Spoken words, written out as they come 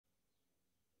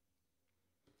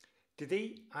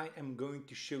Today I am going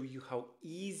to show you how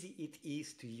easy it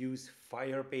is to use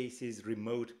Firebase's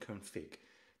Remote Config.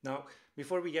 Now,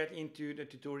 before we get into the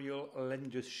tutorial, let me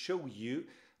just show you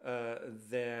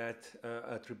that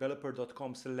at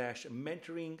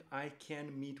rebeloper.com/mentoring I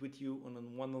can meet with you on a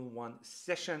one-on-one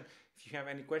session. If you have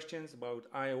any questions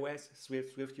about iOS,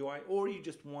 Swift, SwiftUI, or you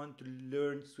just want to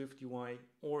learn SwiftUI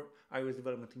or iOS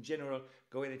development in general,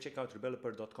 go ahead and check out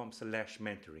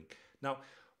rebeloper.com/mentoring. Now,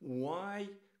 why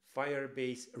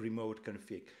Firebase Remote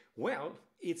Config? Well,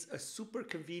 it's a super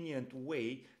convenient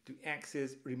way to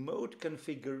access remote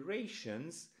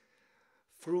configurations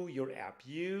through your app.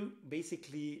 You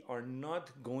basically are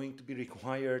not going to be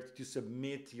required to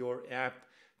submit your app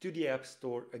to the App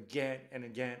Store again and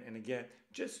again and again,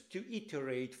 just to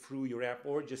iterate through your app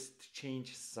or just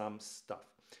change some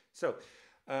stuff. So,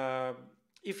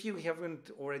 if you haven't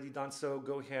already done so,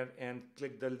 go ahead and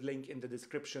click the link in the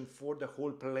description for the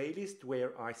whole playlist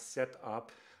where I set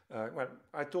up,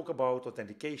 I talk about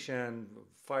authentication,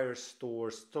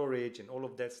 Firestore, storage, and all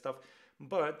of that stuff.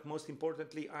 But most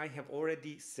importantly, I have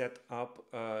already set up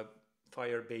a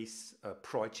Firebase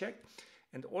project.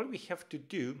 And all we have to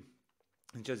do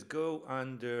is just go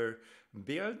under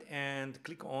Build and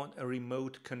click on a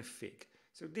Remote Config.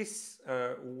 So this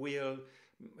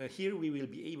here we will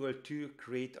be able to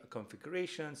create a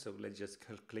configuration. So let's just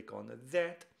click on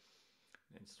that.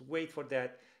 Let's wait for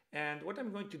that. And what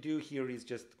I'm going to do here is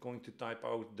just going to type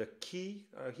out the key.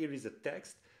 Here is a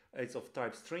text. It's of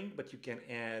type string, but you can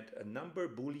add a number,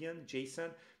 Boolean,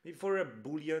 JSON. Maybe for a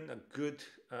Boolean, a good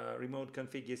remote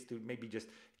config is to maybe just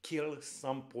kill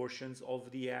some portions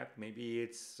of the app. Maybe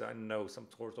it's, I don't know, some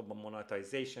sort of a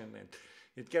monetization and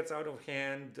it gets out of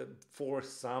hand for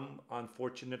some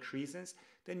unfortunate reasons.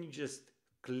 Then you just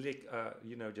click,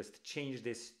 just change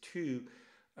this to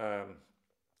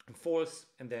false,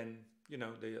 and then,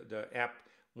 the app,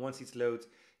 once it loads,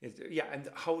 and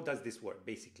how does this work,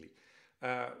 basically?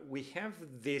 We have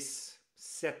this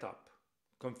setup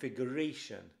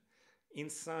configuration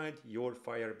inside your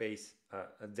Firebase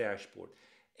dashboard,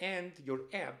 and your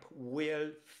app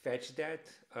will fetch that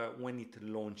when it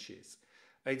launches.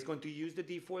 It's going to use the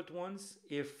default ones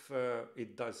if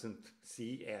it doesn't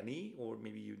see any, or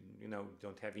maybe you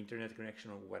don't have internet connection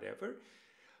or whatever.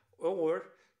 Or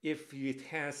if it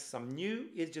has some new,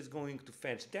 it's just going to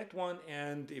fetch that one,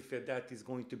 and if that is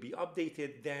going to be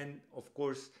updated, then of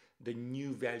course the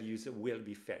new values will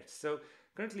be fetched. So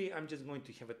currently I'm just going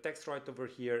to have a text right over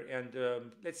here, and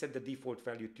let's set the default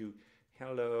value to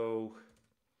hello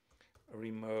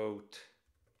remote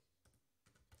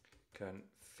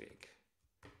config.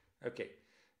 Okay,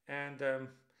 and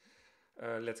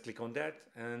let's click on that,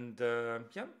 and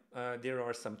there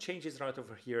are some changes right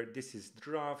over here. This is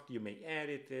draft, you may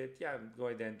edit it, go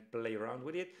ahead and play around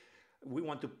with it. We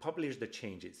want to publish the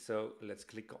changes, so let's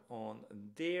click on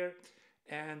there.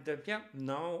 And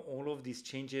now all of these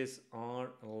changes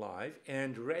are live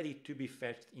and ready to be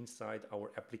fetched inside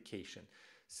our application.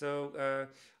 So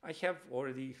I have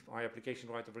already my application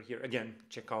right over here. Again,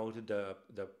 check out the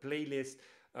playlist.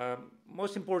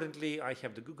 Most importantly, I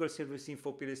have the Google Service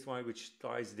Info playlist file, which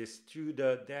ties this to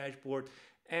the dashboard.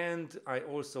 And I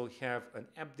also have an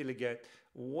app delegate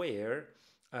where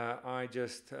I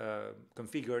just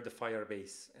configured the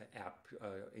Firebase app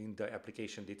in the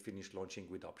application that finished launching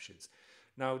with options.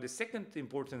 Now, the second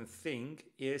important thing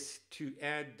is to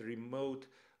add the remote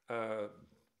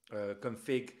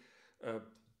config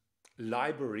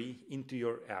library into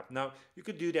your app. Now, you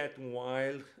could do that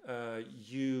while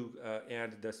you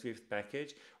add the Swift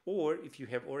package, or if you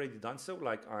have already done so,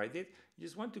 like I did, you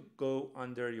just want to go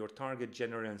under your target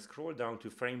general and scroll down to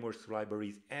frameworks,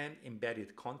 libraries, and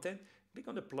embedded content. Click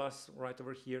on the plus right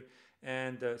over here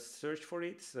and search for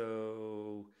it.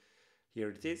 So here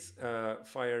it is,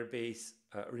 Firebase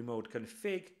Remote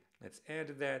Config. Let's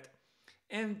add that.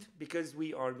 And because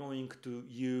we are going to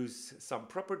use some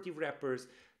property wrappers,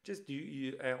 just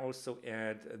you also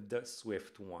add the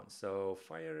Swift one. So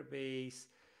Firebase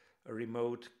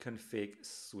Remote Config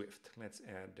Swift. Let's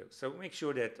add those. So make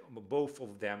sure that both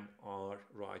of them are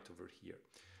right over here.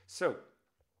 So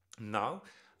now,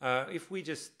 if we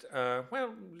just,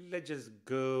 let's just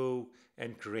go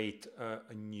and create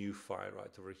a new file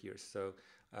right over here. So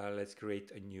let's create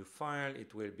a new file.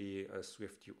 It will be a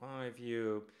SwiftUI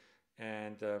view.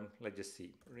 And let's just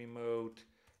see, remote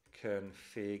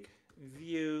config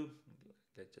view.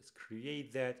 Let's just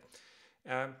create that.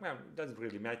 It doesn't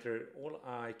really matter. All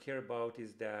I care about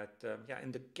is that,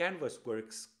 and the canvas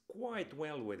works quite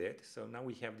well with it. So now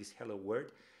we have this hello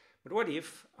world. But what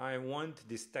if I want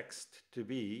this text to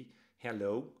be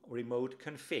hello remote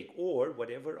config or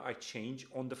whatever I change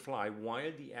on the fly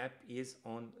while the app is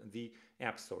on the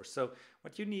App Store. So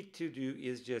what you need to do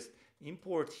is just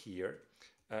import here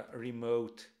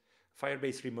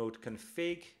Firebase Remote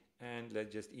Config, and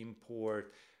let's just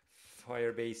import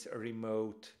Firebase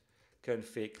Remote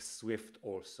Config Swift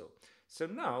also. So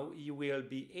now you will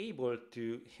be able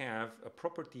to have a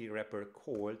property wrapper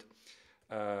called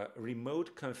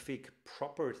Remote Config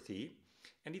Property,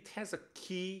 and it has a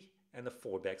key and a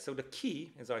fallback. So the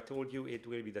key, as I told you, it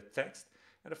will be the text,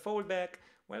 and the fallback,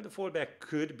 well, the fallback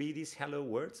could be this hello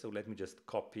world. So let me just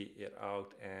copy it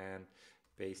out and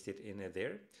paste it in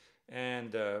there.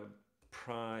 And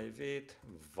private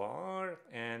var,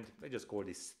 and I just call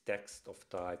this text of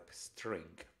type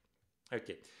string.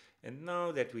 Okay, and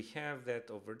now that we have that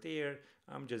over there,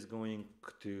 I'm just going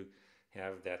to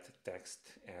have that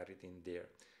text added in there.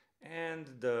 And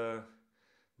the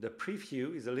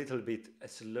preview is a little bit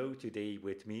slow today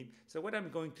with me. So what I'm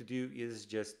going to do is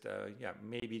just,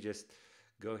 maybe just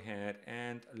go ahead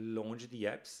and launch the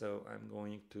app. So I'm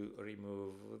going to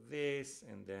remove this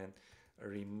and then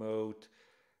remote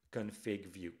config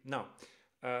view. Now,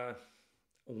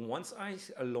 once I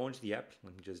launch the app,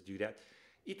 let me just do that,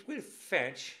 it will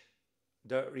fetch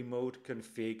the remote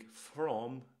config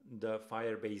from the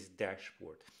Firebase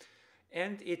dashboard,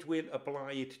 and it will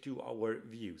apply it to our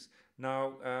views.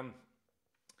 Now,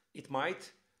 it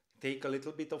might take a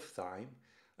little bit of time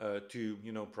to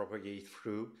propagate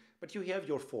through, but you have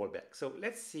your fallback. So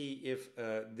let's see if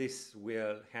this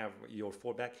will have your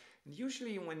fallback. And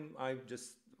usually when I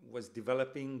just was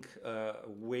developing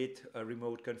with a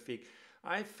remote config,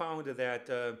 I found that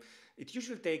it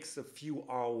usually takes a few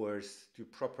hours to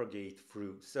propagate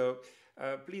through. So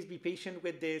please be patient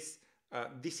with this.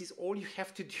 This is all you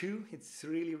have to do. It's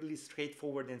really, really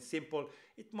straightforward and simple.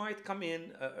 It might come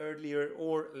in earlier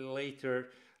or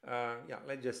later.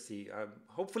 Let's just see.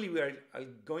 Hopefully we are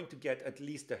going to get at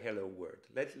least a hello word.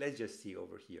 Let's just see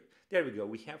over here. There we go.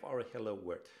 We have our hello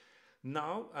word.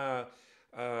 Now,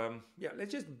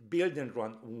 let's just build and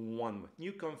run one.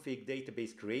 New config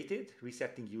database created,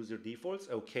 resetting user defaults.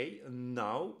 Okay,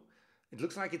 now it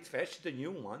looks like it fetched the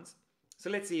new ones. So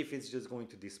let's see if it's just going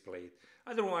to display it.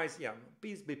 Otherwise,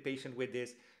 please be patient with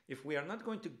this. If we are not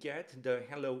going to get the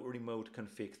hello remote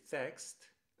config text,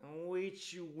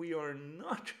 which we are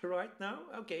not right now,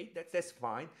 okay, that's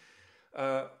fine.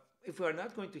 If we are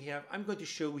not going to have, I'm going to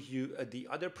show you the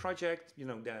other project,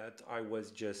 that I was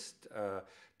just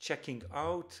checking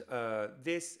out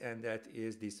this, and that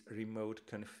is this remote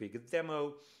config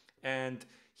demo. And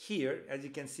here, as you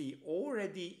can see,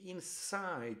 already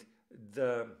inside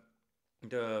the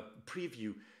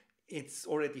preview, it's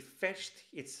already fetched.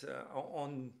 It's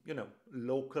on,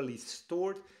 locally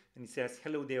stored, and it says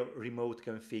hello there remote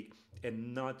config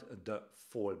and not the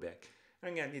fallback.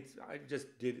 And again, I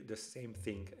just did the same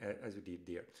thing as we did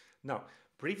there. Now,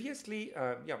 previously,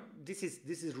 this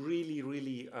is really,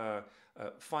 really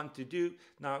fun to do.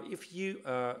 Now, if you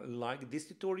like this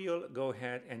tutorial, go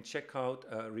ahead and check out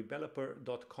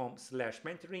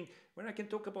rebeloper.com/mentoring, where I can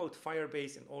talk about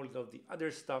Firebase and all of the other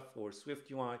stuff for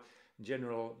SwiftUI in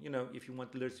general. If you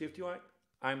want to learn SwiftUI,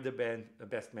 I'm the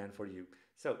best man for you.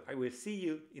 So I will see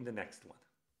you in the next one.